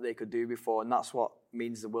thought that they could do before, and that's what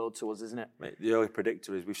means the world to us, isn't it? Mate, the early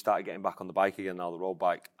predictor is we've started getting back on the bike again now, the road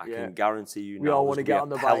bike. I can guarantee you now we all want to get on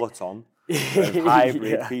the peloton of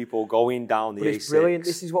hybrid people going down the A6. It's brilliant.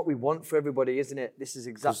 This is what we want for everybody, isn't it? This is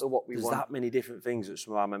exactly what we want. There's that many different things that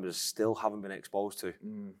some of our members still haven't been exposed to.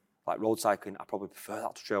 Like road cycling, I probably prefer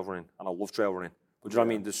that to trail running, and I love trail running. But do you know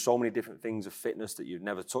what I mean? There's so many different things of fitness that you've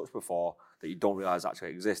never touched before that you don't realise actually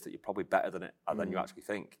exist, that you're probably better than it than you actually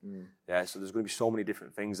think. Yeah, so there's going to be so many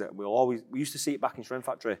different things that we used to see it back in Strength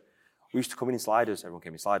Factory. We used to come in sliders, everyone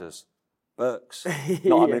came in sliders. Birks.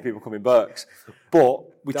 Not that many people come in Birks.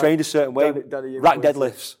 But we trained a certain way. Rack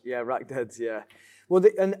deadlifts. Yeah, rack deads, yeah. Well,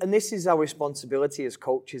 and this is our responsibility as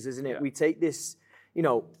coaches, isn't it? Yeah. We take this,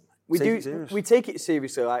 we take it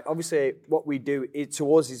seriously. Like, obviously, what we do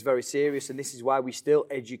to us is very serious, and this is why we still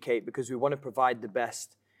educate, because we want to provide the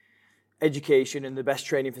best education and the best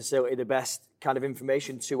training facility, the best kind of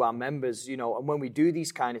information to our members. And when we do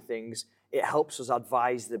these kind of things, it helps us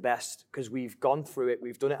advise the best because we've gone through it,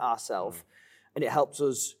 we've done it ourselves, and it helps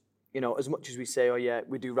us. As much as we say, oh yeah,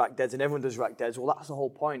 we do rack deads, and everyone does rack deads. Well, that's the whole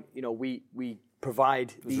point. We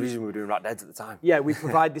provide. There's a reason we were doing rack deads at the time. Yeah, we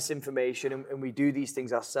provide this information and we do these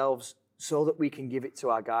things ourselves so that we can give it to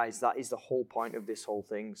our guys. That is the whole point of this whole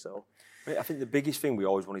thing. So, I think the biggest thing we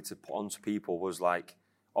always wanted to put onto people was like,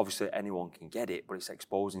 obviously anyone can get it, but it's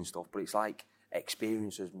exposing stuff. But it's like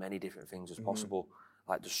experience as many different things as possible.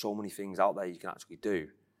 Like there's so many things out there you can actually do.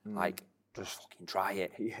 Like just fucking try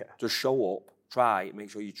it. Yeah. Just show up, try it, make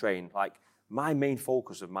sure you train. Like my main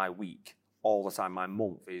focus of my week all the time, my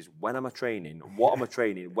month is when am I training? What am I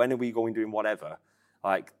training? When are we going doing whatever?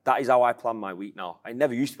 Like that is how I plan my week now. I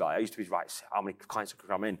never used to be like, I used to be right, how many clients could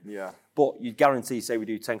come in? Yeah. But you guarantee, say we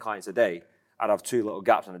do 10 clients a day, I'd have 2 little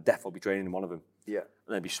gaps and I'd definitely be training in one of them. Yeah.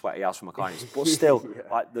 And they'd be sweaty ass for my clients. But still,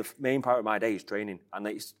 like the main part of my day is training. And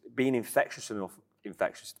it's being infectious enough,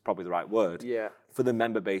 infectious is probably the right word, for the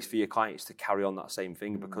member base, for your clients to carry on that same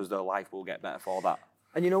thing because their life will get better for that.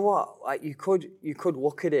 And you know what? Like you could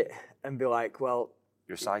look at it and be like, well,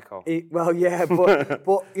 you're a psycho.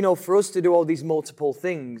 But for us to do all these multiple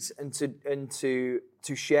things and to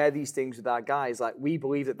share these things with our guys, like we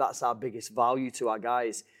believe that that's our biggest value to our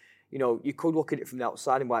guys. You could look at it from the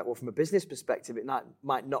outside and be like, well, from a business perspective, it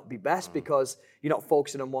might not be best because you're not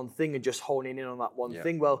focusing on one thing and just honing in on that one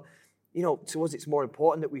thing. Well, to us, it's more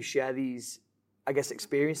important that we share these, I guess,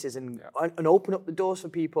 experiences and open up the doors for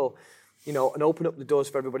people, and open up the doors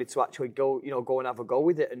for everybody to actually go and have a go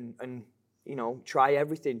with it and try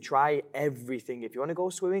everything. Try everything. If you want to go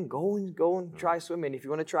swimming, go and try swimming. If you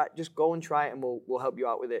want to try, just go and try it, and we'll help you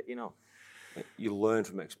out with it. You learn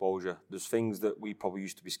from exposure. There's things that we probably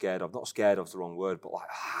used to be scared of. Not scared of is the wrong word, but like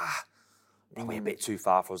probably a bit too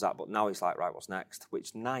far for us that. But now it's like, right, what's next?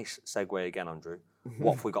 Which nice segue again, Andrew.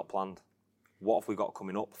 What have we got planned? What have we got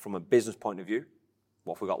coming up from a business point of view?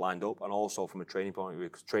 What have we got lined up? And also from a training point of view,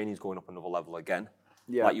 because training's going up another level again.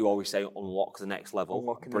 Yeah. Like you always say, unlock the next level.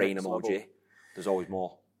 Unlocking brain emoji. Level. There's always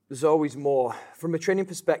more. There's always more. From a training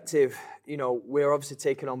perspective, we're obviously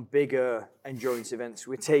taking on bigger endurance events.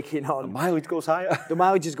 We're taking on... The mileage goes higher. The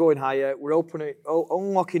mileage is going higher. We're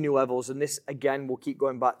unlocking new levels. And this, again, we'll keep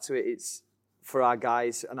going back to it. It's for our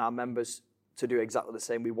guys and our members to do exactly the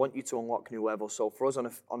same. We want you to unlock new levels. So for us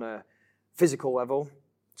on a physical level,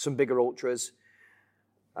 some bigger ultras,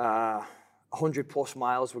 100 plus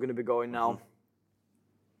miles we're going to be going now.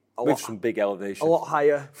 With some big elevation. A lot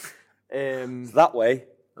higher. That way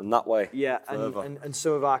and that way. Yeah, and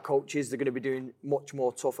some of our coaches, they're going to be doing much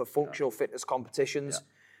more tougher functional fitness competitions.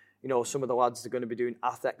 You know, some of the lads are going to be doing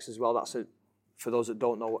Athex as well. That's for those that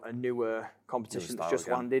don't know, a newer competition that's just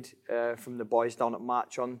landed from the boys down at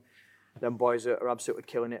March on. Them boys are absolutely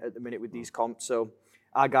killing it at the minute with these comps. So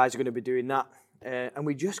our guys are going to be doing that. And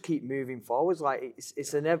we just keep moving forwards. Like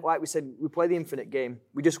it's like we said, we play the infinite game.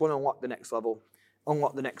 We just want to unlock the next level.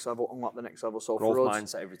 Unlock the next level, unlock the next level. So growth for us,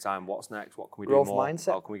 mindset every time. What's next? What can we do growth more?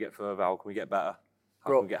 Mindset. How can we get further? How can we get better?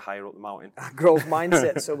 How can we get higher up the mountain? Growth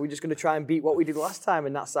mindset. So we're just going to try and beat what we did last time,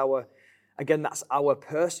 and that's our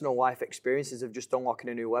personal life experiences of just unlocking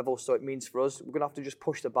a new level. So it means for us, we're going to have to just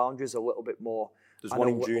push the boundaries a little bit more. There's one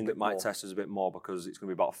in June that might test us a bit more because it's going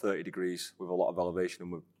to be about 30 degrees with a lot of elevation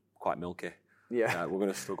and we're quite milky. Yeah, we're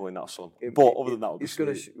going to struggle in that sun. But other than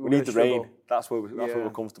that, we need the rain. That's where we're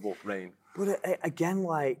comfortable. Rain. But again,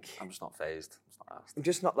 like I'm just not phased. I'm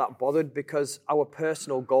just not that bothered because our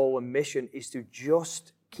personal goal and mission is to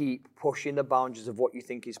just keep pushing the boundaries of what you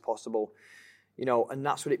think is possible. You know, and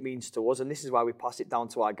that's what it means to us. And this is why we pass it down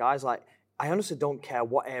to our guys. Like, I honestly don't care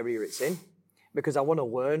what area it's in because I want to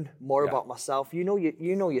learn more about myself. You know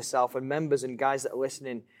yourself, and members and guys that are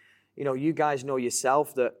listening, you know, you guys know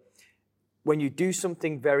yourself that when you do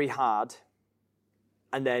something very hard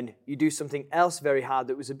and then you do something else very hard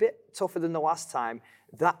that was a bit tougher than the last time,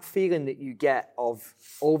 that feeling that you get of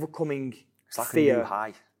overcoming fear, a new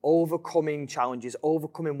high. Overcoming challenges,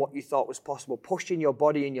 overcoming what you thought was possible, pushing your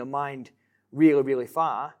body and your mind really, really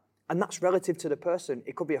far, and that's relative to the person.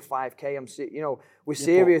 It could be a 5K. We're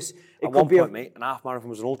serious. At one point, mate, an half marathon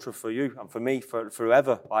was an ultra for you and for me for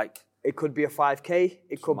forever. Like it could be a 5K.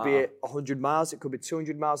 It could be 100 miles. It could be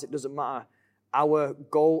 200 miles. It doesn't matter. Our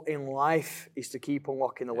goal in life is to keep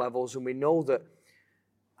unlocking the levels, and we know that.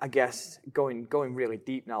 I guess going really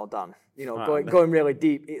deep now, Dan. You know, going really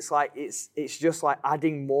deep. It's like it's just like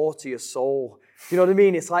adding more to your soul. You know what I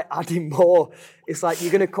mean? It's like adding more. It's like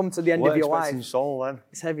you're gonna come to the end of your life. Soul, then.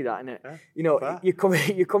 It's heavy, that, isn't it? Yeah, you know,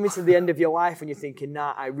 you're coming to the end of your life, and you're thinking,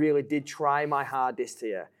 nah, I really did try my hardest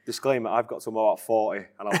here. Disclaimer: I've got to about 40,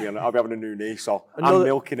 and I'll be having a new knee, so I'm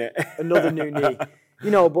milking it. Another new knee.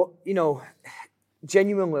 But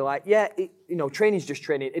genuinely, like, training's just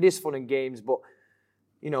training. It is fun and games, but.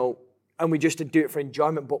 And we just do it for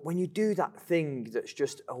enjoyment. But when you do that thing that's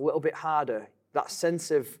just a little bit harder, that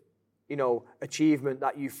sense of, achievement,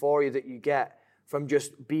 that euphoria that you get from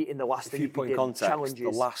just beating the last thing you put in context,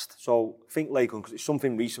 challenges. So think Lakeland, because it's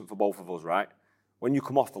something recent for both of us, right? When you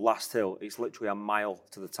come off the last hill, it's literally a mile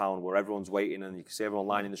to the town where everyone's waiting and you can see everyone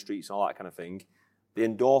lining the streets and all that kind of thing. The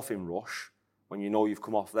endorphin rush, when you know you've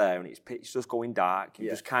come off there and it's just going dark,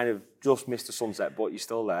 you just kind of just missed the sunset, but you're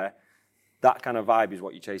still there. That kind of vibe is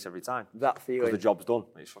what you chase every time. That feeling. Because the job's done.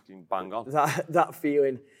 It's fucking bang on. That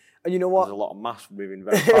feeling. And you know what? There's a lot of mass moving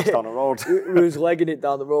very fast down the road. We was legging it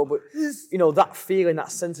down the road. But, that feeling,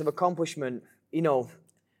 that sense of accomplishment,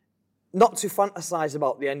 not to fantasize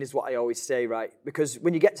about the end is what I always say, right? Because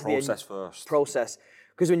when you get to the end... Process.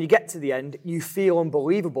 Because when you get to the end, you feel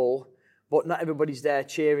unbelievable, but not everybody's there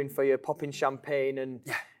cheering for you, popping champagne and...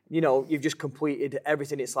 Yeah. You've just completed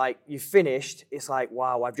everything. It's like, you've finished. It's like,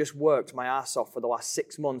 wow, I've just worked my ass off for the last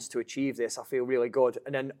 6 months to achieve this. I feel really good.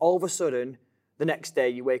 And then all of a sudden, the next day,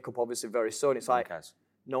 you wake up obviously very soon. It's like,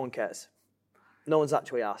 no one cares. No one's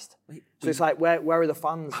actually asked. So it's like, where are the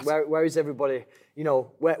fans? Where is everybody?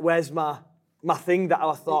 Where's my thing that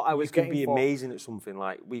I thought I was getting for? You can be amazing at something.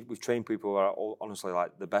 Like, we've trained people who are honestly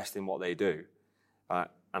like the best in what they do. And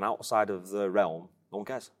outside of the realm, no one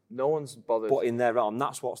cares. No one's bothered. But in their realm,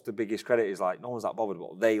 that's what's the biggest credit is like, no one's that bothered,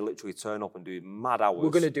 but they literally turn up and do mad hours. We're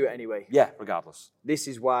going to do it anyway. Yeah, regardless. This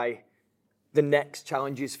is why the next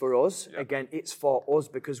challenge is for us. Yeah. Again, it's for us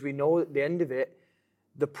because we know at the end of it,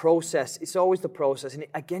 the process, it's always the process. And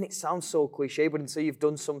it sounds so cliche, but until you've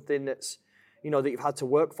done something that's, that you've had to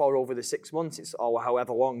work for over the 6 months, or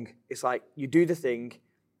however long, it's like you do the thing,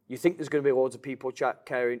 you think there's going to be loads of people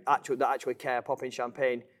that actually care, popping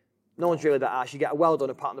champagne. No one's really that harsh. You get a well done,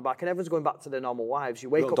 a pat on the back, and everyone's going back to their normal lives. You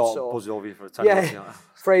wake up so... buzz over you for 10 minutes.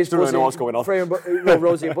 Freya's buzzing. Don't know what's going on. Freya and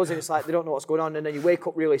Rosie are buzzing. It's like they don't know what's going on, and then you wake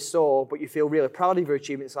up really sore, but you feel really proud of your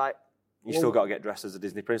achievement. It's like... You still got to get dressed as a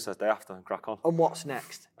Disney princess day after and crack on. And what's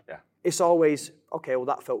next? Yeah. It's always, okay, well,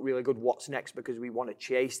 that felt really good. What's next? Because we want to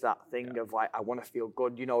chase that thing of like, I want to feel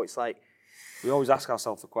good. It's like... We always ask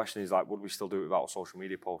ourselves the question is like, would we still do it without a social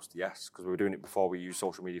media post? Yes, because we were doing it before we used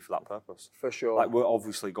social media for that purpose. For sure. Like, we're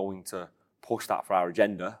obviously going to push that for our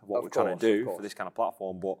agenda, what we're trying to do for this kind of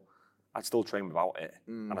platform, but I'd still train without it,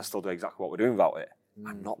 and I still do exactly what we're doing without it.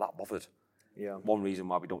 I'm not that bothered. Yeah. One reason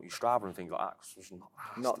why we don't use Strava and things like that, because it's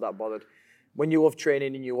not that bothered. When you love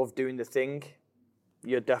training and you love doing the thing,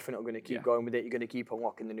 you're definitely going to keep going with it. You're going to keep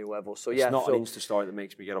unlocking the new levels. So it's not an Insta story that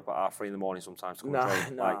makes me get up at 3 a.m. sometimes to come and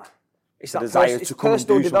train. Nah. It's a desire to come and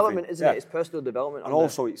do personal development, something. isn't it? It's personal development. And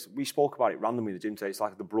also, we spoke about it randomly in the gym today. It's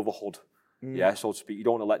like the brotherhood, so to speak. You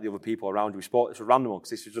don't want to let the other people around you. It's a random one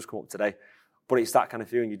because this has just come up today. But it's that kind of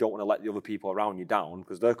feeling. You don't want to let the other people around you down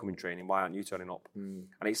because they're coming training. Why aren't you turning up? And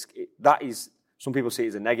that is, some people see it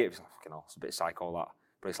as a negative. It's like, fucking hell, it's a bit psycho, that.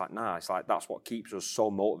 But it's like, nah, it's like that's what keeps us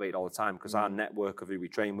so motivated all the time because our network of who we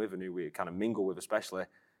train with and who we kind of mingle with especially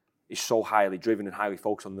is so highly driven and highly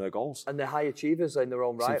focused on their goals. And they're high achievers in their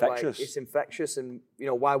own right. It's infectious. It's infectious, and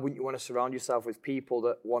why wouldn't you want to surround yourself with people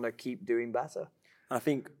that want to keep doing better? And I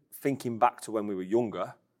think thinking back to when we were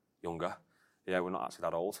younger, we're not actually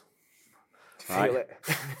that old. Feel it.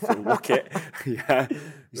 Look it. Yeah.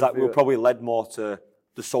 It's like we were probably led more to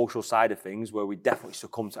the social side of things where we definitely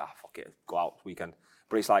succumbed to, fuck it, go out weekend.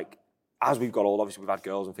 But it's like, as we've got old, obviously we've had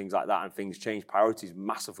girls and things like that, and things change. Priorities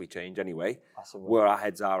massively change anyway. Massively. Where our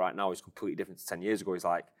heads are right now is completely different to 10 years ago. It's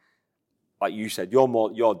like you said,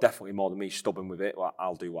 you're definitely more than me, stubborn with it. Like,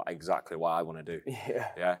 I'll do exactly what I want to do.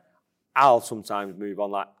 Yeah. I'll sometimes move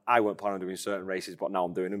on. Like, I weren't planning on doing certain races, but now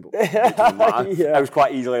I'm doing them. But it doesn't matter. I was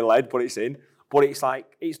quite easily led, but it's in. But it's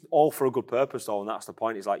like, it's all for a good purpose, though, and that's the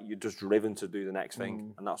point. It's like you're just driven to do the next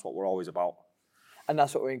thing, and that's what we're always about. And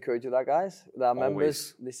that's what we encourage with our guys, with our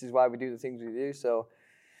members. This is why we do the things we do.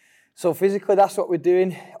 So physically, that's what we're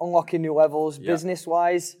doing, unlocking new levels.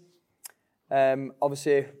 Business-wise,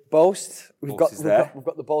 obviously, Boast. We've got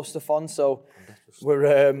the Boast stuff on, so we're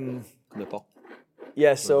a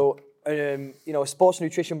sports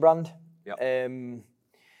nutrition brand that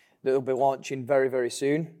will be launching very, very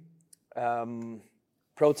soon.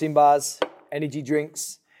 Protein bars, energy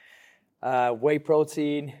drinks, whey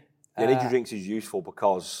protein. The energy drinks is useful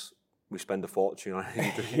because we spend a fortune on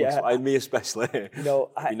energy drinks. Like me especially. It'd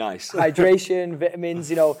be nice. Hydration,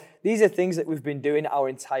 vitamins, these are things that we've been doing our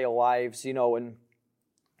entire lives, and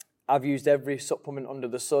I've used every supplement under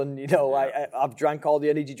the sun, I've drank all the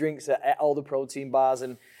energy drinks, ate all the protein bars,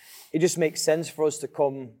 and it just makes sense for us to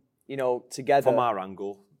come, together. From our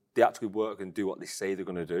angle, they actually work and do what they say they're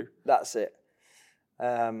going to do. That's it.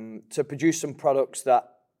 To produce some products that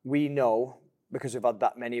we know, because we've had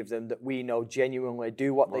that many of them, that we know genuinely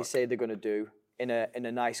do what they say they're going to do in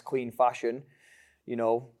a nice, clean fashion.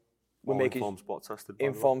 We're making informed sport tested.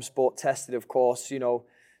 Informed sport tested, of course.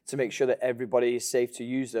 To make sure that everybody is safe to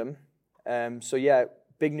use them.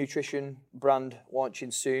 Big nutrition brand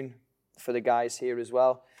launching soon for the guys here as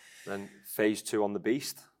well. Then phase 2 on the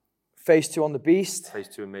Beast. Phase 2 on the Beast. Phase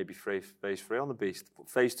 2 and maybe phase 3 on the Beast. But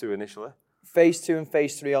phase 2 initially. Phase 2 and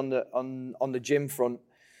phase 3 on the gym front.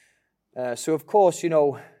 So of course,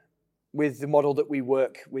 with the model that we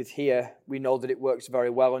work with here, we know that it works very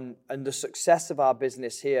well, and the success of our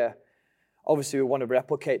business here, obviously we want to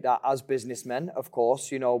replicate that as businessmen, of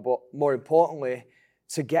course, but more importantly,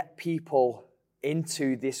 to get people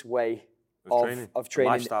into this way of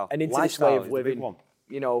training lifestyle. And into this way of living.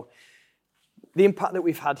 The impact that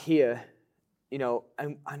we've had here,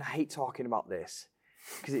 and I hate talking about this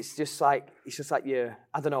because it's just like you're,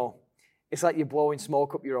 I don't know. It's like you're blowing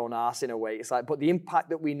smoke up your own arse in a way. It's like, but the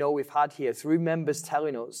impact that we know we've had here through members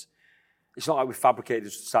telling us. It's not like we fabricated,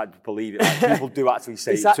 just decided to believe it. Like, people do actually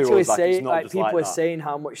say it to us. It's not just people like are saying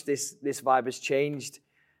how much this vibe has changed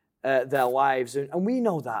their lives. And we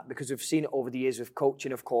know that because we've seen it over the years with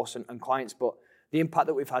coaching, of course, and clients. But the impact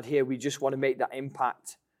that we've had here, we just want to make that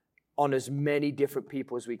impact on as many different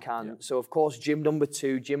people as we can. Yeah. So, of course, gym number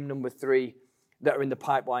 2, gym number 3 that are in the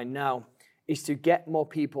pipeline now is to get more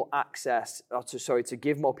people access, to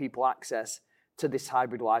give more people access to this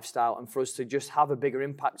hybrid lifestyle and for us to just have a bigger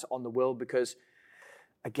impact on the world because,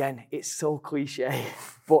 again, it's so cliche,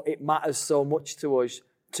 but it matters so much to us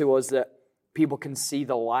that people can see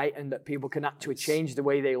the light and that people can actually change the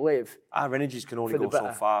way they live. Our energies can only go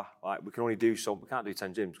so far. Like we can only do so. We can't do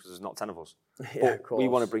 10 gyms because there's not 10 of us. Yeah, of course. We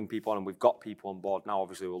want to bring people on, and we've got people on board now.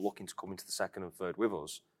 Obviously, we're looking to come into the 2nd and 3rd with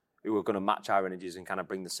us, who are going to match our energies and kind of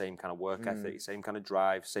bring the same kind of work ethic, same kind of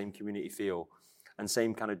drive, same community feel, and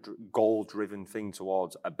same kind of goal-driven thing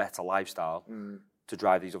towards a better lifestyle to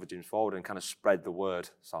drive these other gyms forward and kind of spread the word.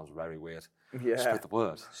 Sounds very weird. Yeah. Spread the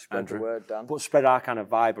word. Spread the word, Dan. But spread our kind of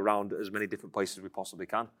vibe around as many different places as we possibly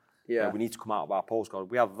can. Yeah. We need to come out of our postcode.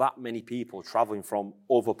 We have that many people travelling from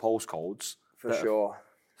other postcodes. For sure.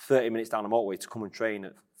 30 minutes down the motorway to come and train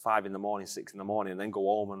at 5 in the morning, 6 in the morning, and then go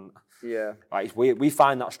home. And it's weird. We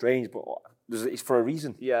find that strange, but it's for a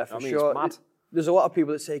reason. Yeah, for sure. It's mad. There's a lot of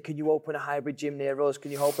people that say, can you open a hybrid gym near us? Can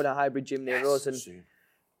you open a hybrid gym near us? And soon.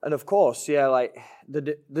 And of course, yeah, like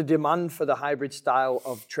the demand for the hybrid style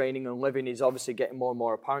of training and living is obviously getting more and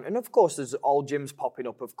more apparent. And of course, there's all gyms popping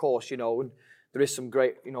up, of course, and there is some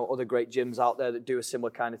great, other great gyms out there that do a similar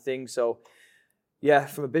kind of thing. So, yeah,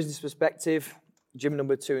 from a business perspective, gym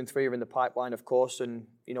number 2 and 3 are in the pipeline, of course. And,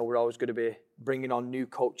 we're always going to be bringing on new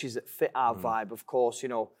coaches that fit our vibe, of course.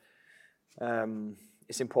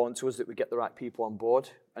 It's important to us that we get the right people on board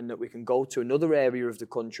and that we can go to another area of the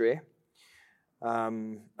country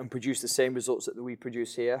and produce the same results that we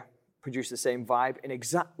produce here, produce the same vibe in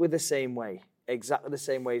exactly the same way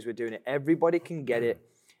as we're doing it. Everybody can get it.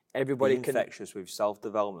 Everybody can. Infectious with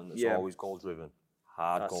self-development that's always goal-driven.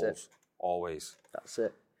 Hard That's goals, it. always. That's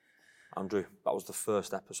it. Andrew, that was the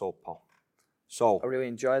first episode, pal. So I really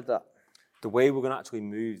enjoyed that. The way we're going to actually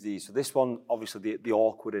move these, so this one, obviously the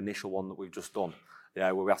awkward initial one that we've just done,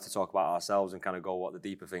 where we have to talk about ourselves and kind of go what the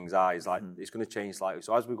deeper things are, is like, it's going to change slightly.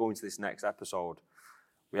 So as we go into this next episode,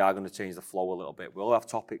 we are going to change the flow a little bit. We'll have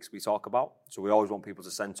topics we talk about. So we always want people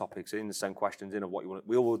to send topics in, send questions in of what you want.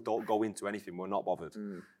 We will don't go into anything. We're not bothered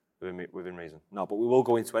within reason. No, but we will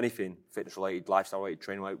go into anything fitness related, lifestyle related,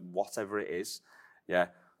 training related, whatever it is. Yeah.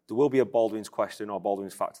 There will be a Baldwin's question or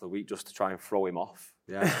Baldwin's fact of the week just to try and throw him off.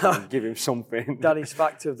 Yeah. And give him something. Danny's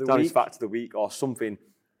fact of the week. Danny's fact of the week or something.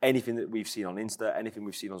 Anything that we've seen on Insta, anything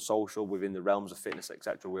we've seen on social, within the realms of fitness,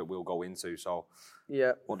 etc., we'll go into. So,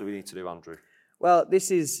 what do we need to do, Andrew? Well,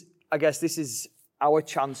 this is our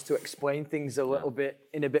chance to explain things a little bit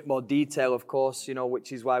in a bit more detail, of course,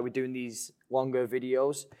 which is why we're doing these longer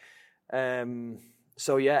videos.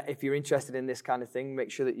 So, if you're interested in this kind of thing,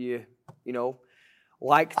 make sure that you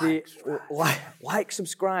like,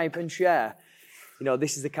 subscribe, and share.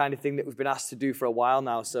 This is the kind of thing that we've been asked to do for a while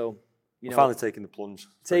now. So, we're finally taking the plunge.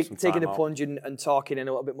 Taking the plunge and talking in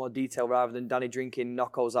a little bit more detail rather than Danny drinking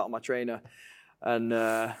knockouts out of my trainer, and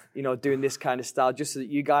doing this kind of style just so that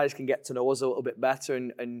you guys can get to know us a little bit better.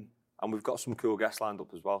 And we've got some cool guests lined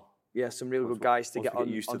up as well. Yeah, some really good guys to get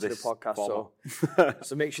onto the podcast. Format.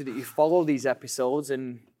 So make sure that you follow these episodes,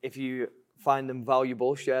 and if you find them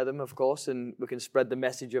valuable, share them, of course, and we can spread the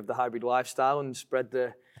message of the hybrid lifestyle and spread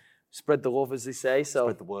the love, as they say. So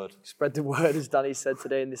spread the word. Spread the word, as Danny said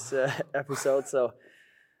today in this episode. So,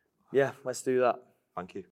 let's do that.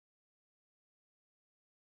 Thank you.